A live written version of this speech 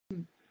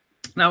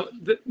Now,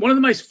 one of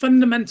the most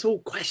fundamental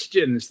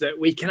questions that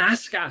we can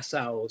ask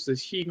ourselves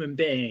as human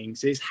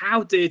beings is,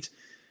 how did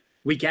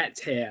we get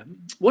here?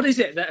 What is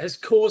it that has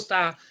caused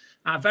our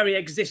very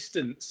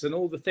existence and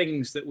all the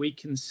things that we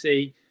can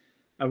see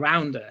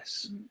around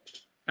us?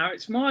 Now,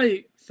 it's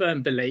my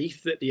firm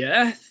belief that the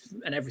earth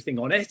and everything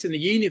on it and the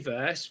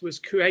universe was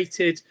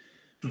created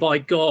by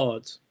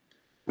God.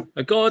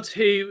 A God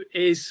who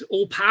is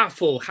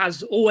all-powerful,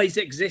 has always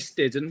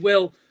existed and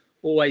will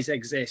always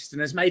exist,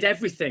 and has made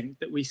everything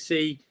that we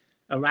see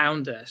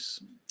around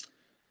us.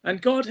 And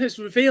God has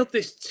revealed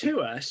this to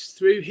us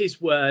through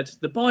his word,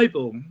 the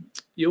Bible.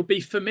 You'll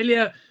be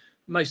familiar,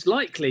 most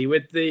likely,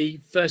 with the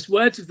first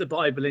words of the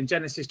Bible in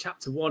Genesis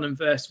chapter 1 and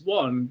verse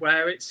 1,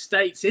 where it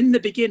states, "In the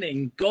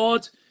beginning,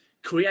 God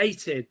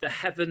created the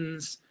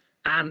heavens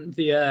and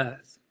the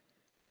earth."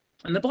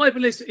 And the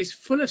Bible is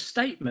full of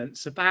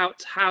statements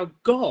about how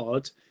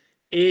God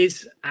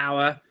is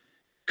our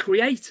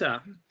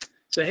creator.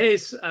 So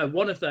here's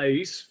one of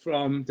those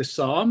from the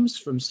Psalms,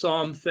 from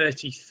Psalm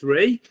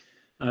 33,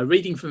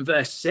 reading from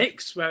verse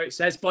 6, where it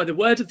says, "By the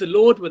word of the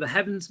Lord were the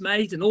heavens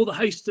made, and all the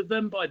host of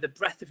them by the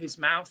breath of his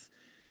mouth.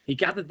 He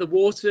gathered the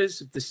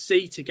waters of the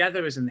sea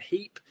together as an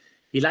heap.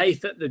 He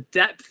layeth at the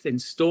depth in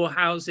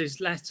storehouses.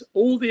 Let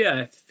all the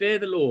earth fear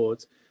the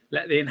Lord.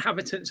 Let the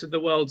inhabitants of the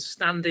world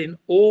stand in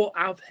awe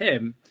of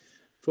him.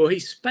 For he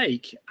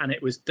spake, and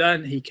it was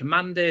done. He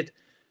commanded,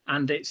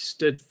 and it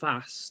stood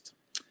fast."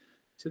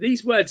 So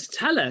these words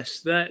tell us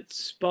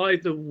that by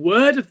the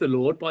word of the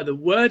Lord, by the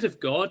word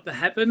of God, the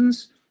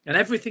heavens and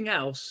everything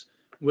else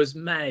was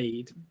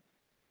made.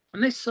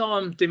 And this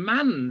psalm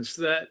demands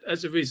that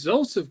as a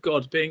result of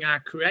God being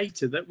our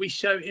creator, that we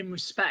show him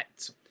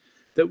respect,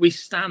 that we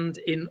stand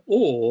in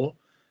awe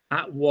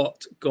at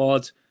what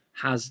God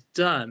has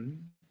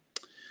done.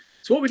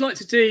 So what we'd like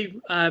to do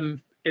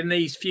in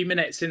these few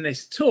minutes in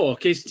this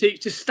talk is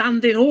to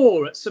stand in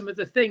awe at some of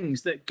the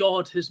things that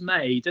God has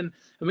made. And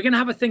we're going to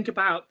have a think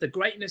about the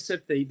greatness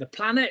of the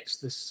planets,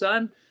 the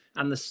sun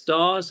and the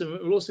stars. And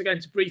we're also going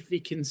to briefly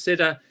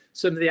consider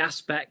some of the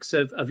aspects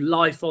of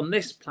life on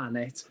this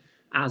planet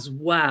as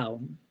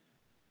well.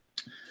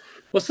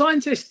 Well,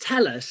 scientists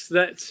tell us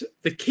that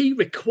the key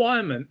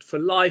requirement for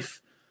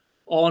life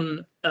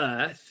on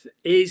Earth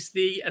is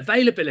the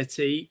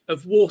availability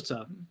of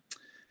water.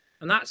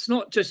 And that's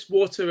not just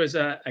water as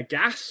a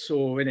gas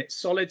or in its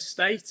solid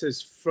state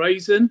as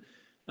frozen,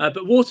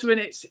 but water in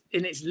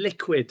its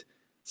liquid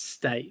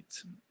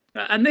state.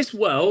 And this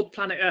world,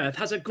 planet Earth,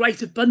 has a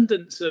great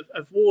abundance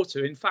of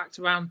water. In fact,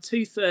 around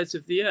 2/3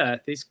 of the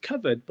Earth is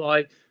covered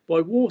by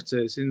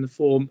waters in the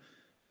form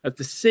of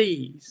the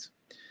seas.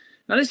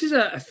 Now, this is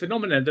a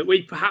phenomenon that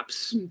we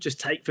perhaps just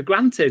take for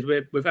granted.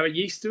 We're very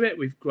used to it.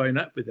 We've grown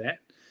up with it.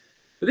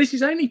 But this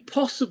is only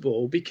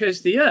possible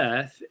because the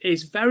Earth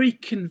is very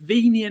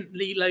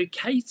conveniently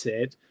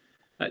located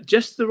at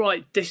just the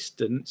right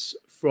distance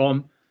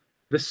from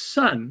the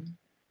sun.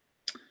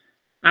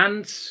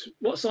 And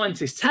what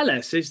scientists tell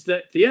us is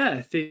that the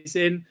Earth is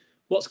in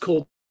what's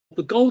called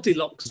the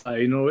Goldilocks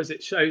zone, or as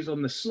it shows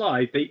on the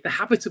slide, the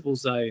habitable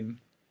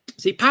zone.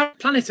 See,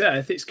 planet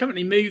Earth, it's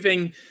currently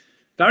moving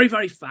very,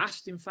 very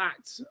fast. In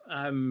fact,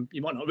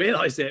 you might not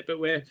realize it, but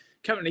we're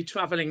currently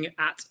traveling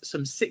at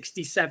some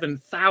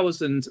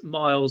 67,000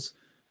 miles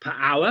per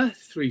hour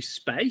through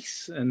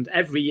space. And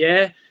every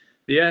year,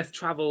 the Earth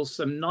travels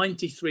some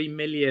 93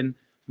 million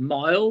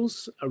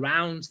miles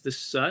around the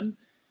sun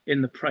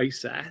in the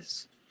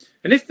process.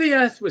 And if the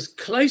Earth was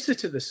closer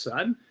to the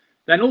sun,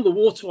 then all the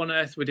water on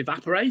Earth would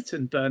evaporate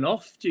and burn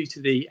off due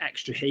to the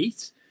extra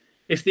heat.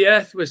 If the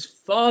Earth was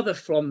farther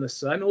from the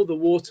sun, all the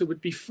water would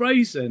be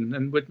frozen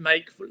and would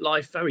make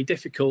life very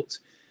difficult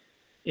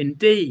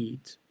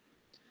indeed.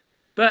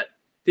 But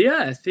the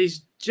Earth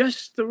is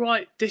just the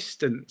right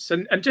distance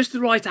and just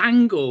the right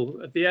angle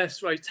of the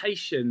Earth's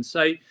rotation,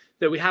 so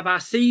that we have our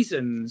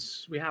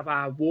seasons, we have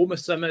our warmer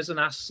summers and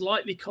our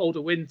slightly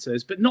colder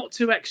winters, but not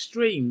too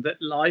extreme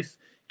that life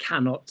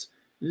cannot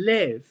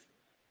live.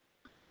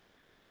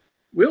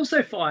 We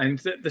also find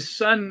that the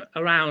sun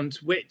around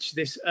which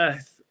this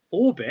Earth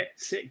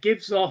orbits, it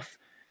gives off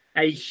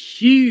a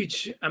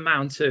huge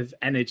amount of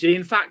energy.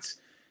 In fact,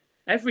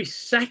 every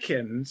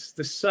second,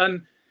 the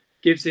sun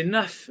gives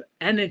enough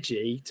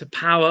energy to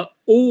power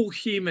all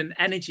human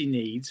energy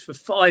needs for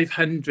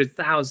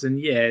 500,000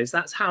 years.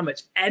 That's how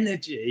much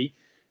energy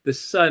the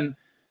sun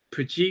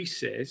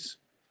produces.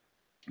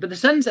 But the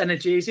sun's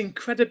energy is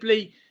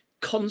incredibly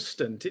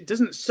constant. It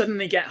doesn't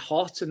suddenly get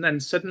hot and then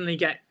suddenly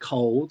get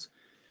cold.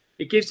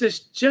 It gives us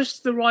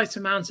just the right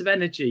amount of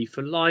energy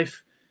for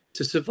life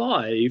to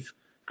survive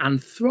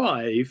and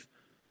thrive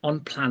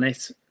on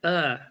planet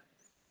Earth.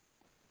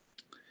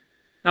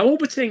 Now,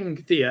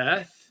 orbiting the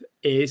Earth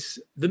is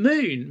the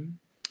moon.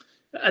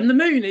 And the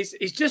moon is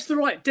just the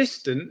right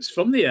distance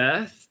from the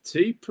Earth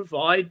to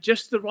provide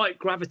just the right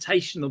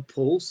gravitational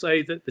pull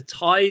so that the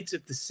tides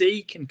of the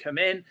sea can come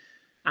in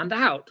and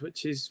out,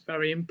 which is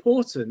very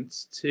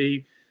important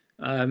to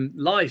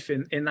life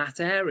in that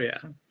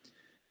area.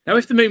 Now,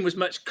 if the moon was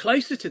much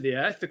closer to the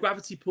Earth, the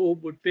gravity pull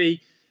would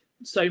be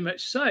so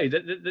much so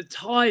that the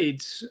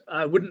tides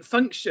wouldn't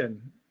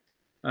function,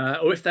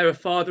 or if they were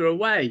farther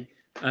away,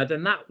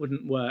 then that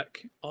wouldn't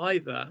work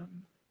either.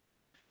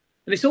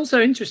 And it's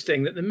also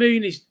interesting that the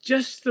moon is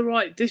just the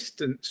right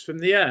distance from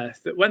the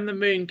Earth, that when the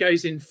moon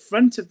goes in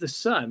front of the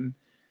sun,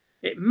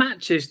 it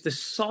matches the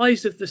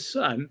size of the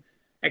sun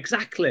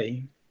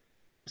exactly.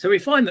 So we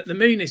find that the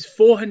moon is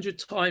 400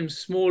 times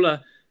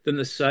smaller than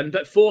the sun,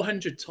 but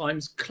 400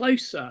 times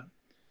closer.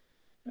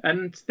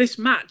 And this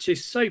match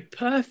is so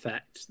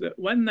perfect that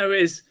when there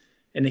is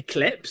an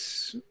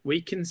eclipse,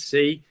 we can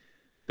see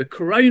the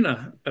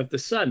corona of the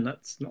sun.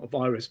 That's not a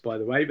virus, by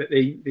the way, but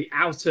the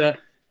outer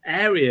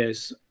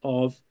areas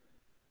of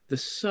the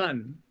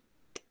sun.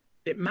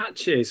 It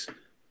matches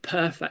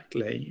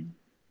perfectly.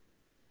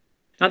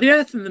 Now, the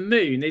Earth and the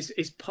Moon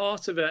is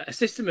part of a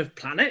system of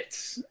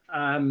planets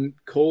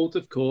called,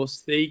 of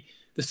course, the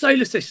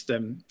solar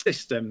system.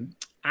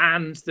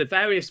 And the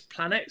various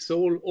planets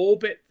all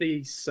orbit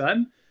the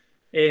sun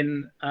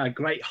in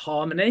great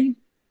harmony.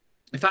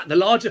 In fact, the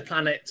larger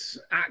planets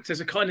act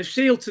as a kind of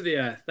shield to the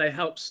Earth. They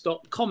help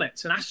stop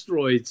comets and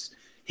asteroids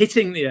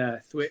hitting the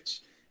Earth, which,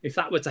 if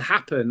that were to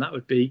happen, that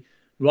would be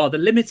rather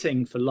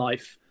limiting for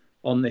life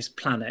on this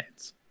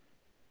planet.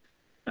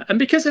 And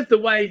because of the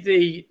way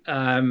the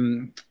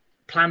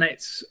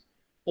planets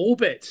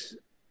orbit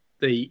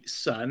the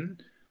sun,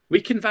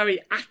 we can very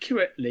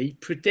accurately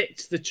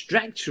predict the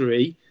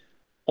trajectory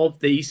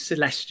of these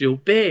celestial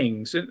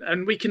beings.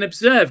 And we can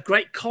observe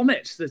great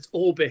comets that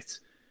orbit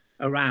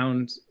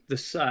around the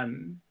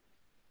sun.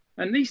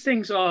 And these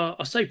things are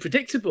so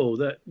predictable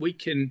that we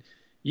can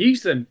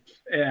use them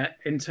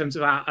in terms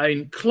of our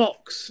own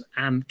clocks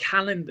and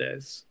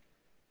calendars.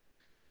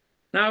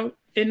 Now,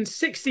 in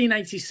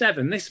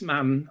 1687, this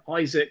man,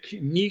 Isaac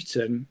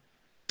Newton,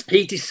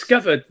 he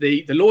discovered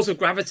the laws of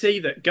gravity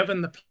that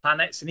govern the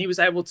planets, and he was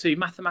able to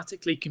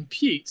mathematically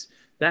compute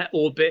their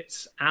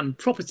orbits and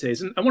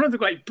properties. And one of the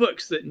great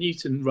books that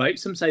Newton wrote,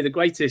 some say the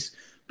greatest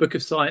book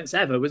of science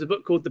ever, was a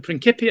book called the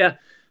Principia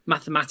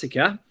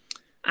Mathematica.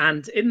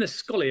 And in the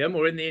scholium,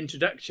 or in the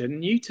introduction,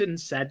 Newton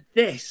said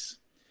this.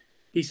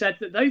 He said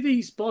that though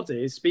these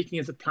bodies, speaking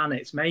of the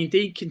planets, may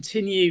indeed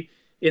continue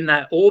in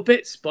their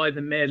orbits by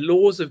the mere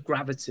laws of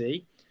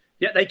gravity,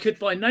 yet they could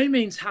by no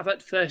means have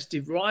at first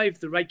derived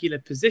the regular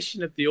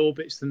position of the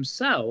orbits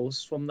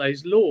themselves from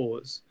those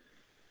laws.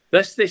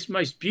 Thus, this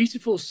most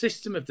beautiful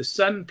system of the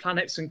sun,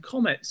 planets, and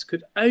comets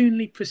could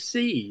only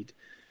proceed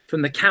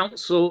from the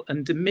counsel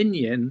and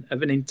dominion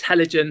of an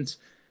intelligent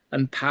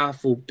and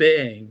powerful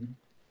being.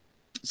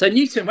 So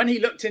Newton, when he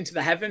looked into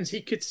the heavens,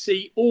 he could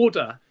see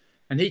order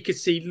and he could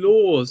see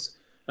laws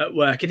at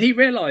work. And he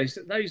realized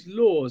that those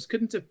laws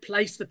couldn't have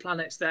placed the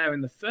planets there in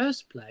the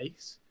first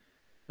place.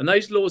 And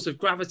those laws of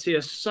gravity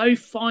are so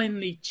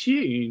finely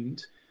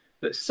tuned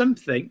that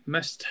something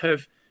must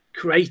have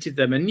created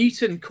them. And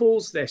Newton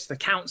calls this the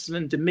counsel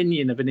and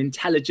dominion of an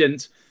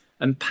intelligent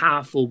and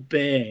powerful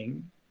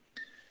being.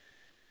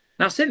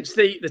 Now, since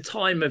the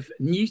time of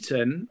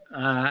Newton,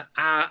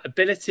 our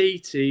ability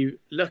to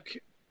look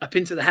up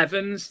into the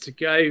heavens, to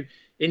go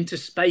into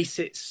space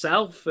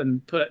itself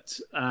and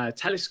put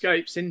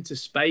telescopes into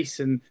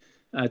space and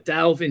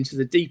delve into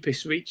the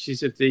deepest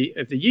reaches of the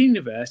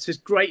universe has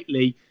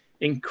greatly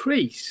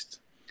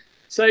increased.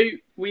 So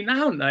we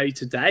now know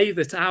today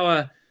that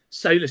our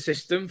solar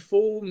system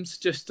forms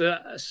just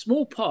a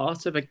small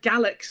part of a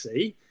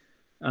galaxy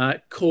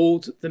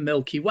called the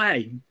Milky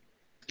Way.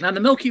 Now, the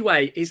Milky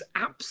Way is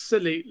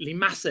absolutely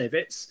massive.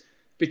 It's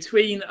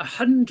between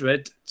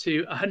 100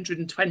 to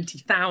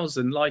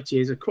 120,000 light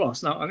years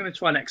across. Now, I'm going to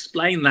try and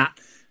explain that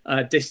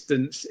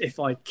distance if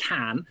I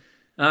can.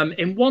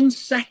 In 1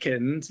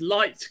 second,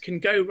 light can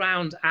go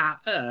round our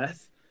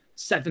Earth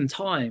 7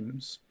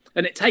 times.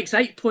 And it takes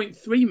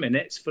 8.3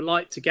 minutes for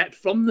light to get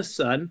from the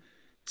sun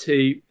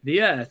to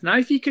the Earth. Now,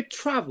 if you could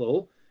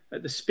travel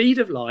at the speed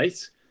of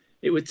light,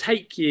 it would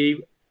take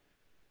you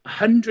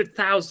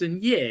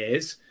 100,000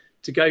 years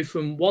to go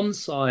from one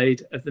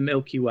side of the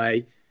Milky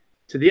Way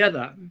to the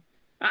other.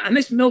 And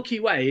this Milky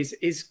Way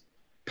is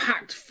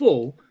packed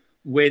full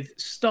with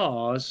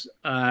stars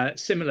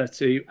similar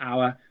to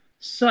our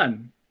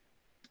sun.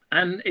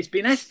 And it's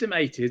been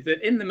estimated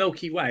that in the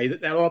Milky Way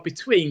that there are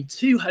between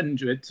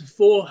 200 to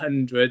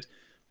 400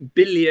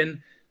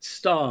 billion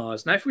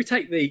stars. Now, if we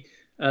take the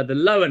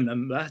lower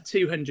number,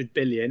 200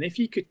 billion, if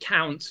you could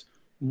count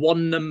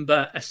one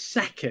number a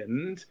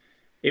second,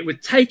 it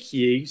would take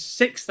you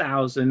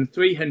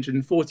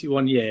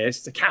 6,341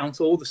 years to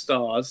count all the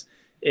stars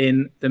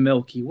in the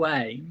Milky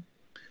Way.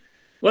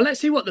 Well,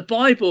 let's see what the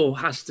Bible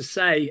has to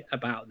say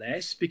about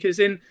this, because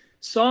in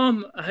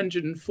Psalm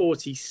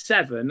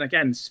 147,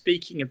 again,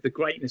 speaking of the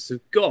greatness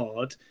of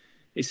God,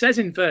 it says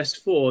in verse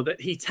 4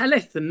 that he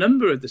telleth the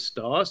number of the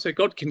stars, so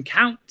God can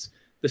count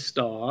the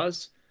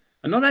stars,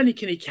 and not only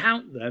can he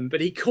count them,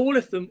 but he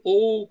calleth them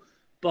all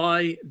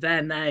by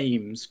their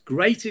names.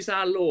 Great is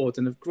our Lord,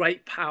 and of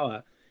great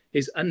power.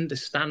 His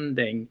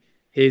understanding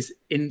is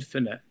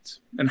infinite.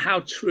 And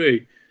how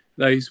true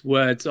those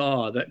words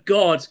are, that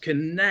God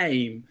can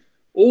name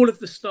all of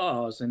the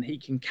stars and he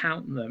can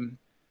count them.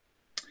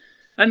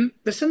 And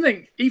there's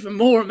something even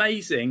more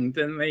amazing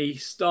than the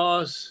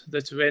stars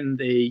that are in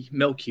the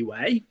Milky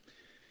Way,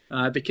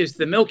 because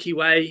the Milky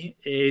Way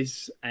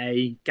is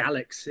a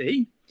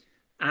galaxy.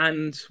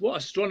 And what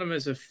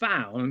astronomers have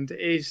found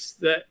is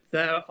that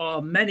there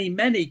are many,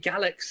 many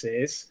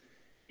galaxies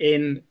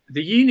in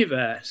the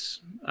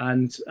universe.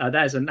 And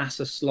there's a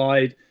NASA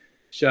slide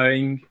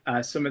showing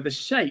some of the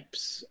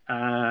shapes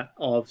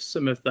of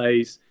some of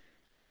those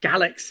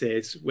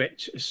galaxies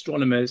which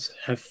astronomers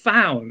have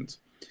found.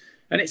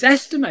 And it's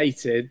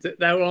estimated that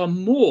there are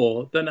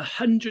more than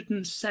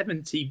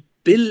 170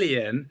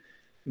 billion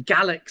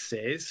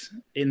galaxies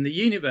in the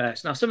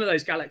universe. Now, some of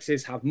those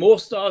galaxies have more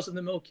stars than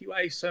the Milky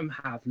Way, some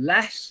have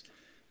less.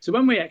 So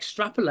when we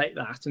extrapolate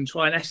that and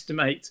try and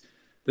estimate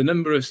the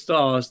number of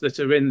stars that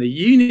are in the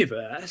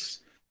universe,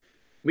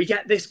 we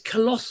get this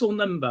colossal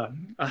number,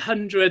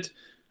 100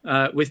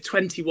 with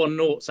 21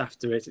 noughts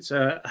after it. It's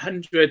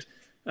 100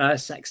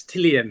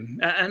 sextillion.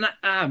 And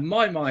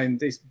my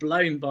mind is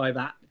blown by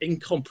that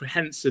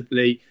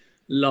incomprehensibly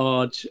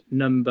large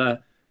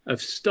number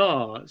of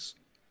stars.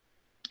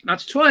 Now,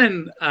 to try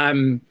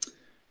and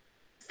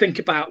think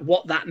about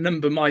what that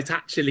number might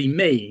actually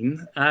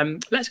mean,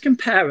 let's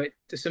compare it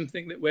to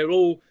something that we're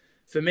all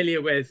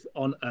familiar with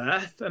on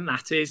Earth, and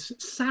that is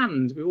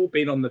sand. We've all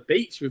been on the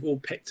beach. We've all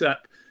picked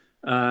up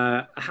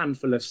a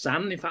handful of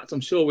sand. In fact, I'm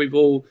sure we've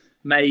all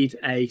made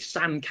a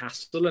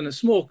sandcastle, and a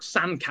small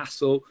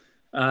sandcastle,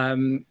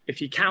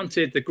 if you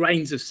counted the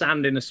grains of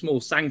sand in a small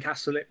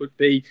sandcastle, it would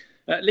be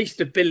at least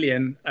 1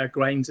 billion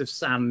grains of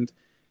sand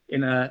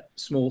in a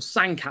small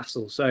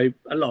sandcastle, so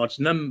a large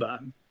number.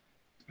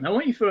 And I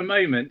want you for a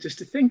moment just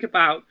to think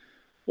about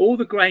all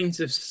the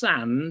grains of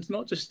sand,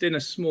 not just in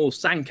a small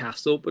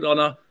sandcastle, but on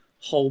a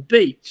whole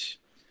beach.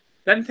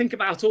 Then think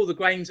about all the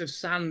grains of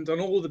sand on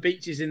all the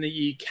beaches in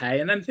the UK,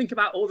 and then think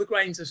about all the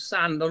grains of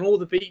sand on all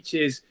the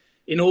beaches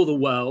in all the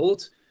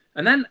world,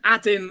 and then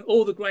add in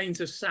all the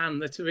grains of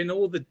sand that are in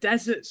all the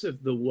deserts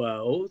of the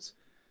world.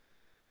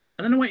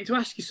 And then I want you to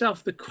ask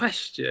yourself the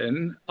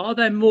question, are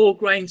there more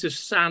grains of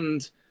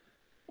sand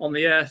on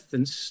the earth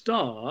than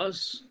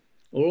stars,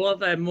 or are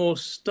there more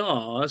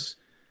stars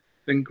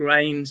than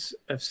grains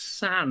of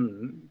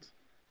sand?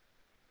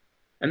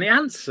 And the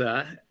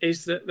answer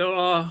is that there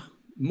are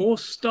more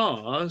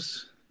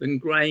stars than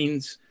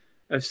grains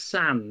of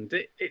sand.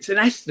 It's an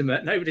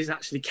estimate. Nobody's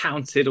actually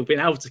counted or been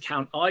able to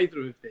count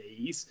either of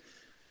these,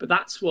 but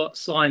that's what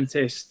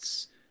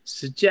scientists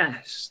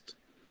suggest.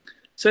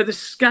 So the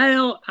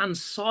scale and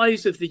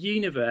size of the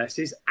universe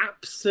is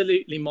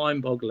absolutely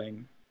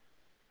mind-boggling.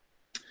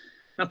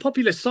 Now,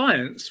 popular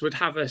science would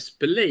have us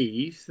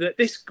believe that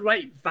this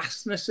great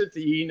vastness of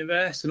the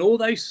universe and all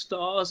those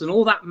stars and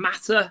all that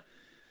matter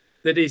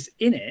that is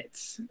in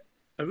it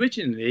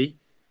originally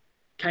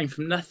came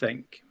from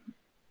nothing.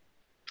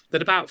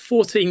 That about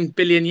 14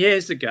 billion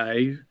years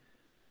ago,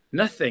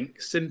 nothing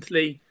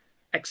simply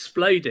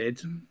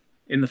exploded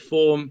in the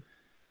form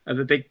of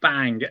a big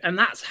bang. And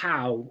that's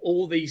how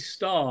all these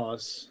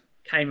stars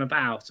came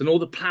about, and all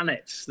the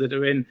planets that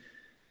are in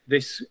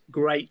this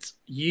great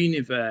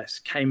universe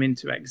came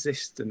into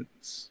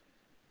existence.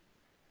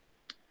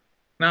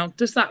 Now,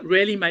 does that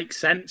really make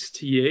sense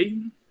to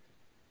you?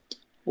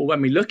 Or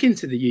when we look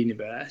into the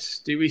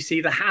universe, do we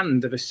see the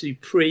hand of a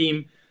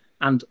supreme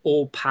and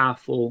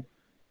all-powerful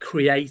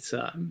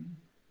creator?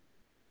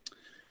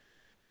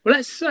 Well,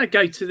 let's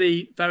go to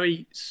the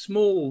very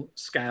small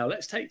scale.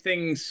 Let's take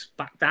things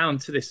back down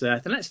to this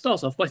earth, and let's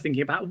start off by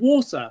thinking about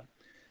water.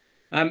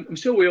 I'm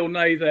sure we all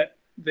know that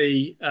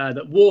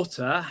that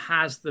water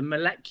has the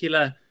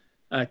molecular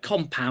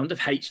compound of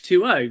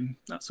H2O.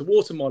 That's a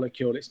water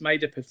molecule. It's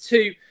made up of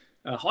 2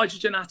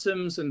 hydrogen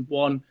atoms and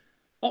 1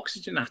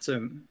 oxygen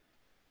atom.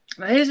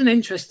 Now, here's an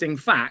interesting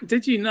fact.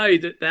 Did you know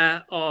that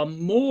there are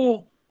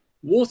more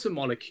water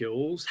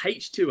molecules,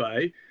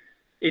 H2O,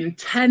 in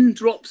 10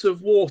 drops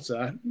of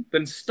water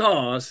than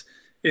stars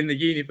in the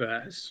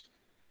universe?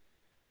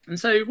 And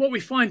so what we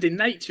find in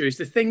nature is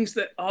the things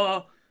that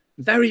are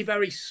very,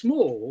 very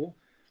small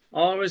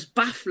are as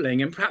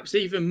baffling, and perhaps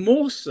even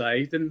more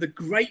so, than the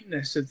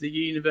greatness of the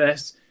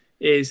universe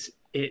is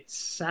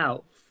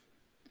itself.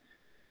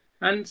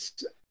 And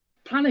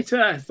planet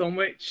Earth, on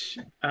which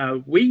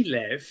we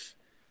live,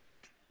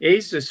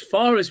 is, as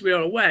far as we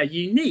are aware,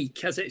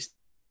 unique, as it's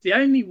the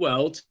only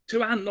world,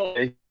 to our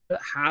knowledge, that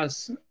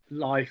has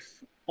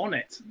life on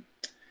it.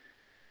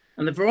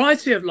 And the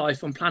variety of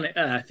life on planet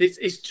Earth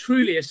is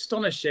truly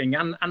astonishing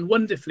and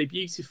wonderfully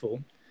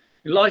beautiful.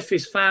 Life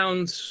is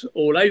found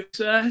all over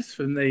Earth,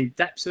 from the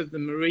depths of the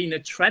Mariana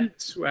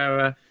Trench,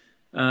 where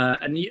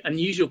an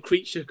unusual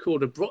creature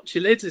called a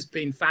broccolid has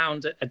been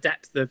found at a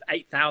depth of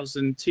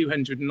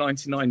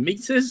 8,299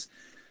 meters,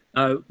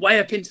 way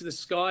up into the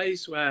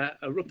skies, where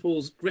a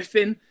Ruppel's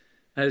griffin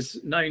is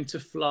known to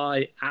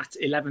fly at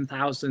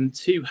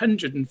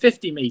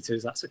 11,250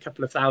 meters. That's a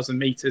couple of thousand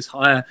meters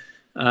higher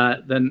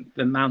than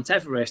Mount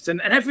Everest. And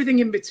everything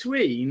in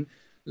between,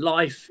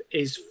 life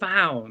is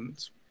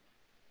found.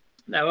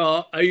 There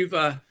are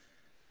over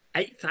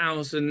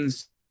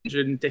 8,000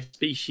 different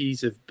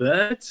species of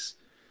birds,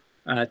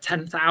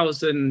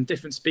 10,000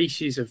 different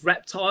species of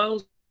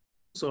reptiles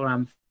or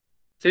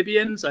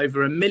amphibians,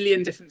 over 1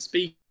 million different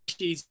species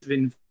of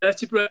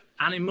invertebrate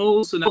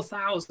animals, and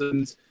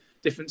 4,000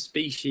 different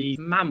species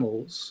of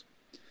mammals.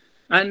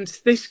 And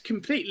this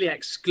completely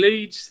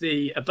excludes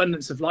the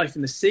abundance of life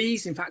in the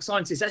seas. In fact,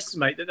 scientists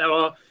estimate that there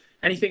are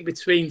anything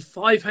between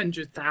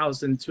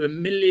 500,000 to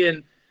 1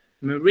 million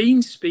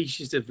marine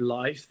species of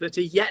life that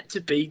are yet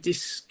to be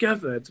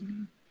discovered.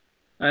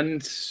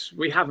 And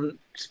we haven't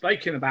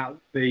spoken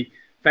about the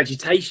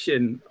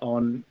vegetation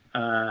on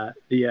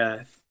the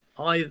Earth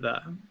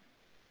either.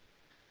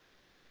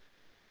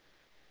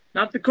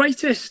 Now, the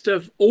greatest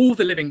of all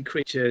the living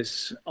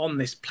creatures on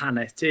this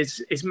planet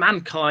is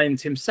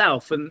mankind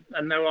himself. And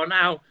there are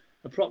now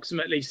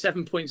approximately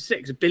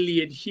 7.6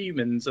 billion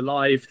humans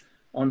alive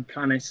on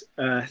planet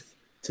Earth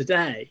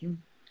today.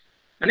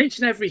 And each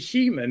and every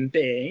human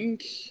being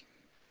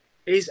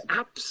is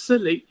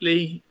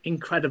absolutely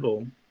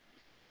incredible.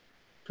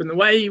 From the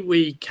way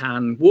we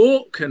can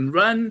walk and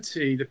run,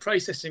 to the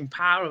processing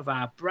power of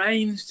our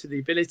brains, to the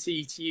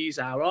ability to use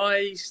our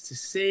eyes, to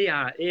see,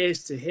 our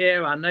ears to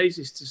hear, our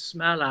noses to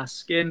smell, our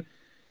skin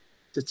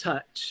to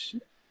touch.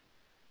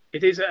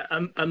 It is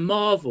a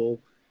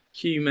marvel,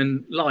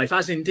 human life,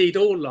 as indeed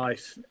all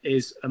life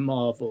is a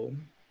marvel.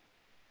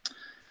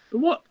 But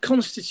what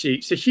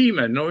constitutes a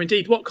human, or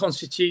indeed what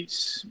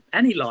constitutes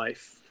any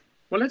life?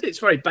 Well, at its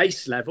very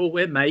base level,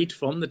 we're made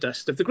from the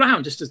dust of the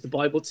ground, just as the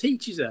Bible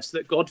teaches us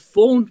that God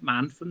formed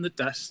man from the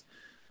dust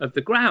of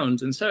the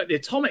ground. And so at the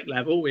atomic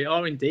level, we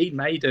are indeed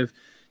made of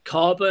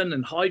carbon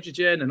and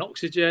hydrogen and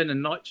oxygen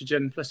and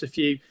nitrogen, plus a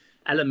few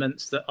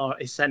elements that are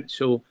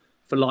essential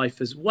for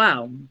life as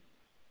well.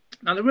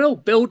 Now, the real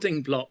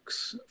building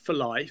blocks for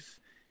life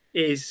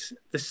is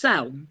the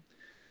cell.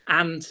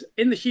 And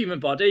in the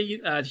human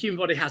body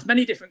has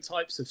many different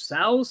types of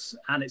cells,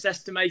 and it's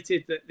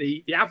estimated that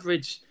the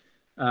average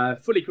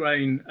fully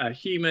grown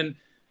human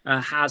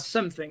has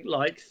something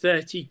like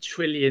 30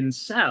 trillion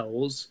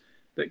cells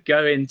that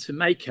go in to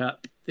make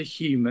up the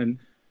human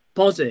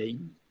body.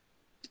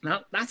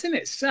 Now, that in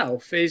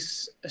itself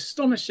is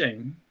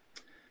astonishing,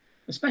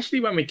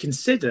 especially when we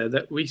consider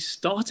that we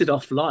started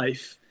off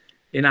life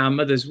in our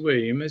mother's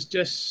womb as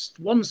just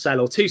one cell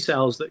or two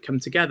cells that come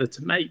together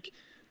to make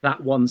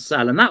that one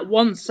cell. And that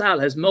one cell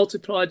has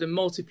multiplied and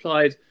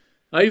multiplied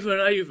over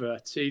and over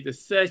to the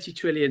 30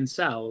 trillion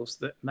cells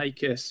that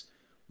make us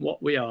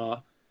what we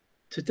are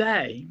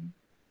today.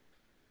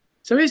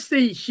 So is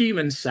the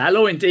human cell,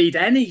 or indeed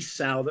any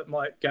cell that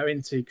might go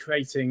into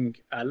creating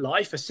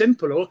life, a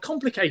simple or a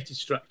complicated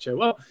structure?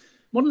 Well,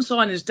 modern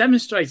science has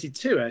demonstrated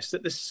to us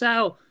that the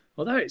cell,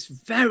 although it's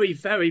very,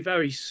 very,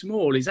 very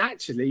small, is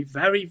actually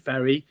very,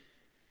 very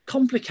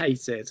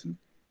complicated.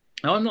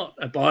 Now, I'm not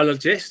a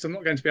biologist. I'm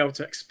not going to be able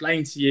to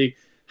explain to you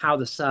how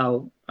the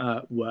cell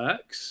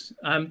works,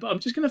 but I'm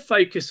just going to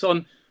focus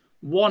on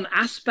one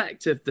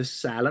aspect of the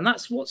cell, and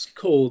that's what's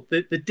called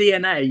the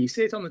DNA. You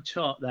see it on the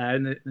chart there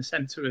in the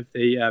center of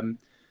the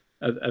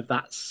of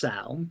that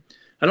cell.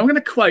 And I'm going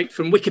to quote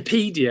from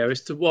Wikipedia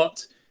as to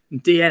what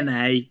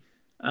DNA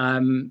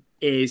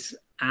is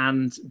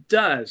and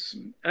does.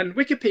 And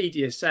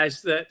Wikipedia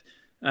says that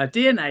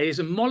DNA is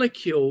a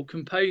molecule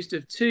composed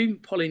of two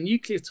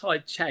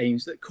polynucleotide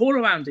chains that coil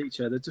around each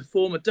other to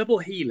form a double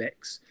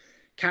helix,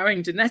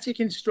 carrying genetic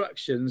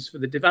instructions for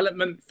the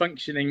development,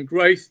 functioning,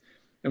 growth,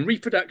 and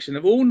reproduction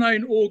of all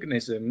known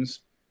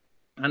organisms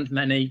and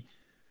many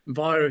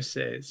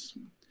viruses.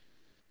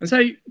 And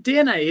so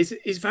DNA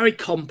is very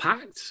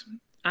compact,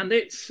 and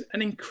it's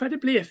an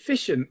incredibly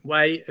efficient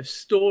way of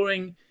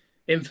storing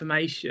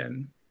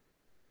information.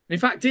 In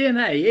fact,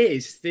 DNA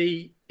is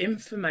the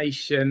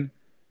information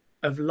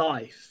of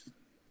life.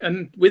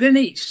 And within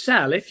each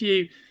cell, if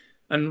you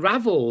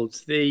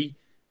unraveled the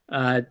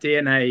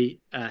DNA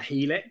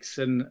helix,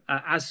 and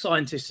as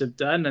scientists have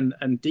done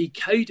and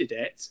decoded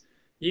it,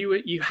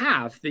 you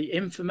have the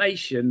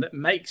information that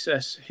makes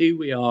us who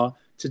we are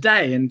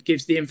today, and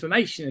gives the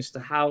information as to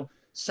how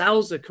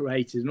cells are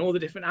created and all the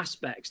different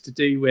aspects to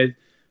do with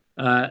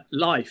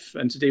life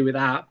and to do with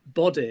our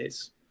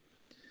bodies.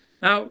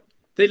 Now,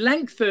 the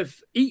length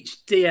of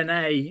each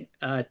DNA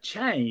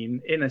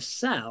chain in a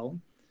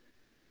cell,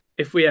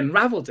 if we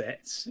unraveled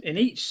it, in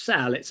each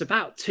cell, it's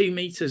about 2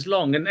 meters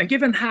long. And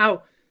given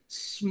how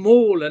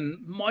small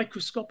and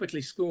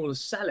microscopically small a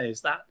cell is,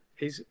 that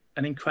is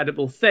an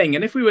incredible thing.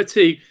 And if we were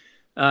to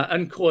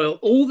uncoil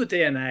all the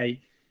DNA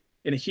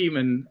in a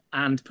human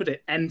and put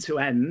it end to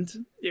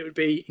end, it would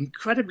be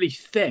incredibly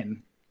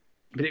thin,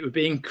 but it would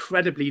be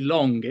incredibly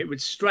long. It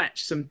would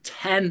stretch some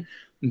 10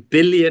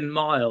 billion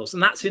miles,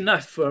 and that's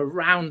enough for a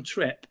round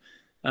trip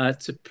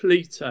to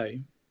Pluto.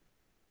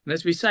 And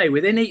as we say,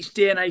 within each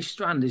DNA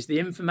strand is the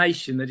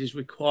information that is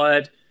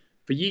required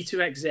for you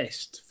to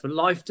exist, for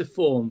life to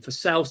form, for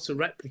cells to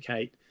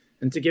replicate,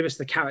 and to give us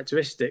the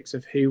characteristics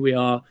of who we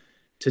are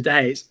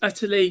today. It's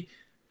utterly,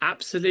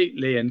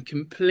 absolutely, and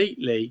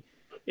completely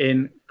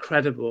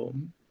incredible.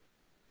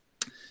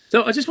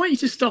 So I just want you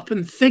to stop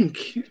and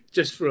think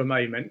just for a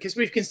moment, because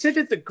we've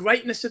considered the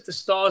greatness of the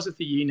stars of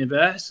the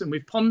universe, and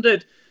we've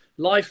pondered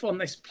life on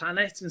this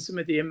planet and some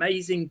of the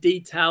amazing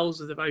details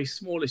of the very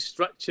smallest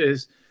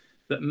structures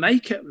that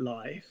make up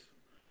life.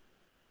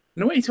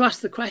 And I want you to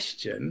ask the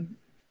question,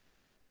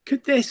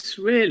 could this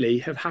really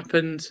have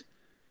happened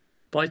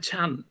by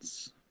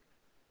chance?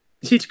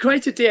 You see, to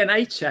create a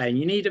DNA chain,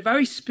 you need a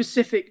very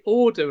specific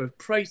order of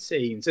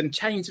proteins and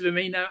chains of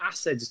amino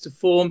acids to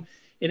form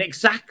in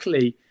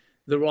exactly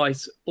the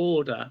right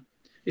order.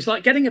 It's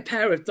like getting a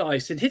pair of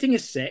dice and hitting a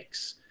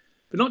 6,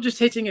 but not just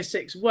hitting a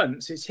 6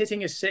 once, it's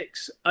hitting a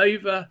 6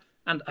 over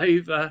and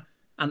over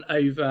and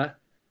over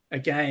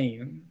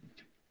again.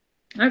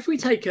 Now, if we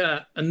take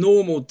a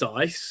normal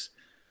dice,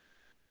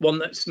 one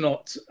that's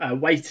not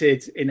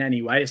weighted in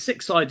any way, a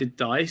 6-sided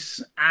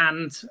dice,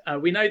 and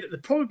we know that the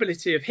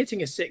probability of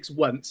hitting a 6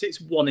 once,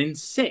 it's 1 in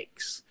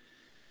 6.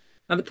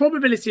 And the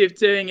probability of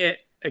doing it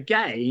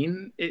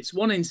again, it's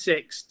 1 in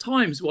 6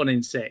 times 1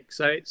 in 6,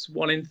 so it's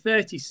 1 in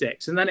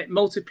 36, and then it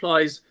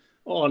multiplies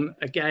on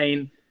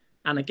again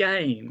and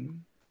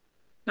again.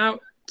 Now,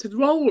 to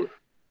roll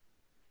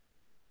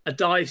a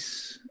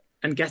dice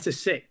and get a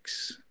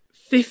 6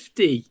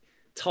 50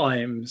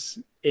 times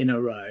in a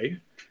row,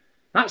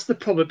 that's the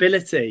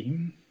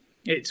probability.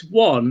 It's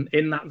 1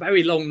 in that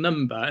very long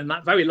number, and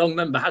that very long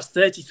number has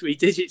 33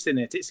 digits in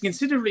it. It's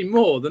considerably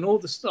more than all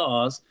the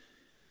stars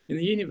in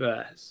the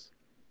universe.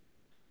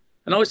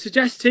 And I would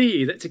suggest to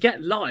you that to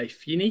get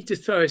life, you need to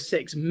throw a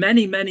 6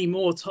 many, many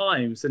more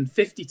times than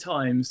 50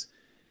 times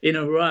in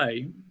a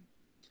row.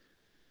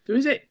 So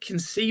is it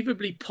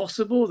conceivably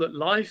possible that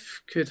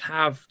life could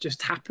have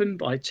just happened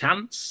by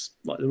chance,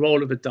 like the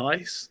roll of a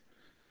dice?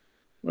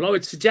 Well, I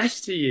would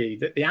suggest to you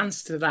that the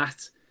answer to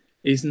that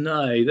is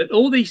no, that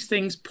all these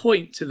things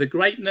point to the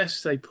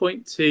greatness, they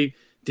point to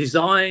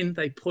design,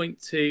 they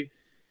point to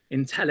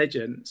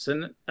intelligence.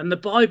 And the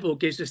Bible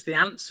gives us the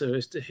answer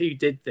as to who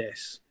did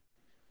this.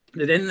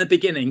 That in the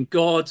beginning,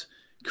 God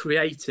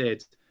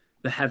created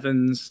the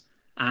heavens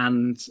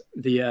and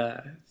the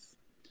earth.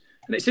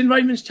 And it's in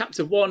Romans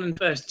chapter 1 and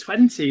verse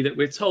 20 that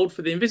we're told,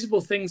 for the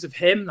invisible things of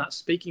him, that's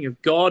speaking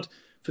of God,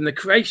 from the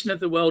creation of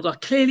the world are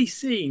clearly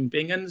seen,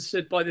 being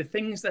understood by the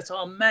things that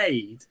are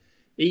made,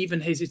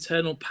 even his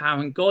eternal power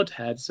and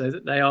Godhead, so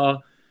that they are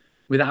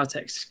without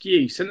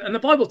excuse. And the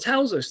Bible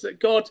tells us that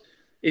God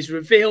is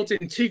revealed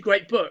in 2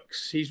 great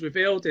books. He's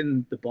revealed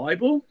in the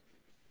Bible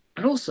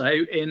and also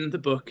in the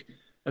book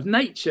of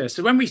nature.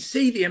 So when we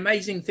see the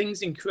amazing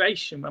things in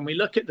creation, when we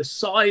look at the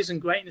size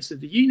and greatness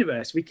of the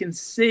universe, we can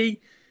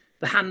see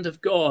the hand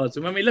of God.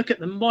 And when we look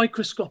at the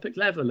microscopic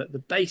level, at the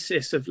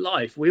basis of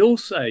life, we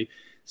also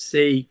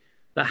see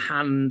the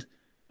hand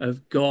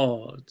of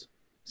God.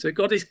 So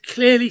God is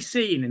clearly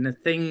seen in the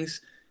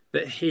things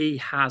that he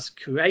has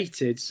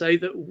created so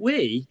that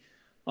we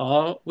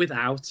are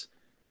without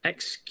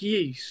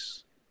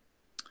excuse.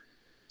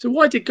 So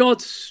why did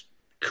God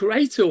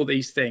create all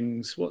these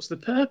things? What's the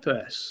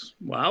purpose?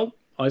 Well,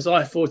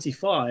 Isaiah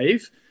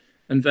 45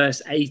 and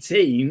verse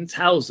 18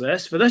 tells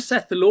us, for thus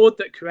saith the Lord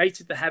that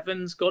created the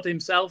heavens, God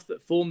himself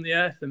that formed the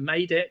earth and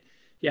made it.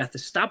 He hath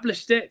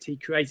established it. He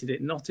created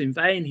it not in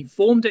vain. He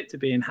formed it to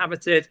be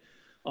inhabited.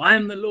 I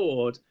am the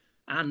Lord,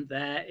 and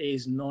there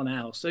is none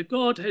else. So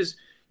God has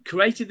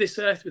created this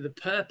earth with a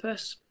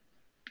purpose.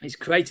 He's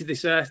created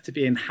this earth to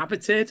be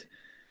inhabited,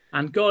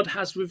 and God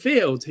has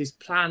revealed his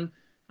plan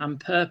and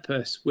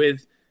purpose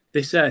with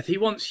this earth. He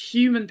wants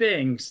human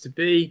beings to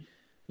be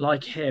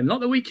like him.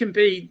 Not that we can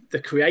be the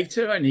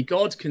creator, only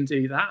God can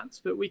do that,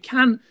 but we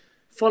can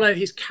follow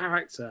his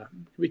character.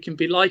 We can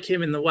be like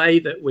him in the way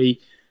that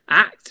we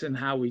act and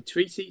how we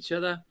treat each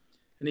other.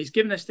 And he's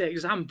given us the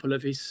example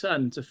of his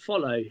son to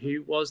follow,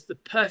 who was the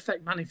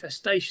perfect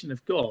manifestation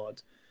of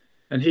God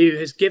and who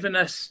has given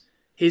us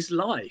his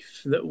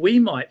life that we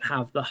might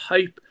have the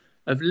hope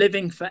of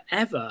living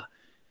forever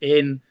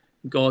in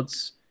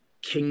God's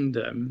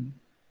kingdom.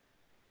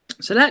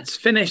 So let's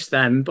finish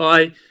then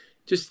by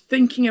just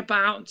thinking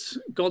about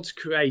God's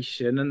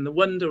creation and the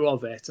wonder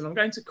of it. And I'm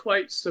going to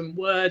quote some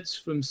words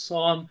from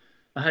Psalm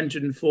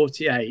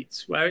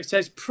 148, where it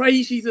says,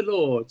 praise ye the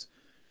Lord.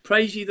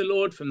 Praise ye the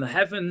Lord from the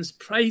heavens,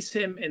 praise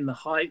him in the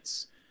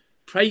heights,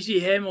 praise ye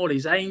him, all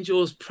his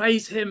angels,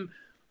 praise him,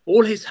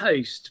 all his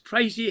host,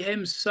 praise ye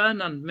him,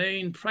 sun and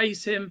moon,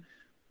 praise him,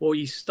 all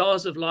ye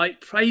stars of light,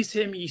 praise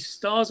him, ye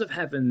stars of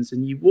heavens,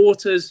 and ye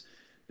waters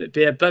that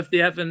be above the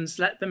heavens,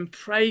 let them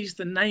praise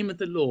the name of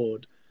the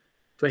Lord,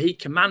 for he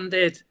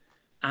commanded,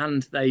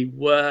 and they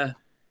were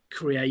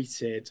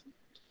created.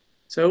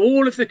 So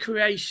all of the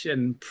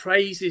creation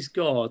praises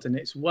God and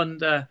its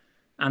wonder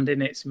and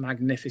in its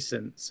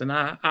magnificence. And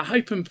our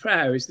hope and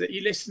prayer is that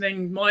you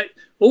listening might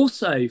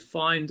also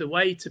find a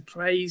way to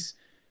praise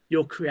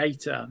your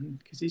Creator,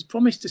 because he's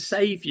promised to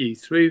save you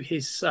through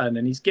his Son,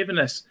 and he's given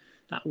us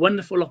that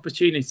wonderful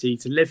opportunity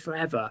to live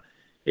forever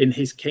in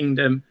his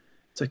kingdom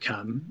to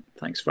come.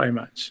 Thanks very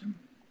much.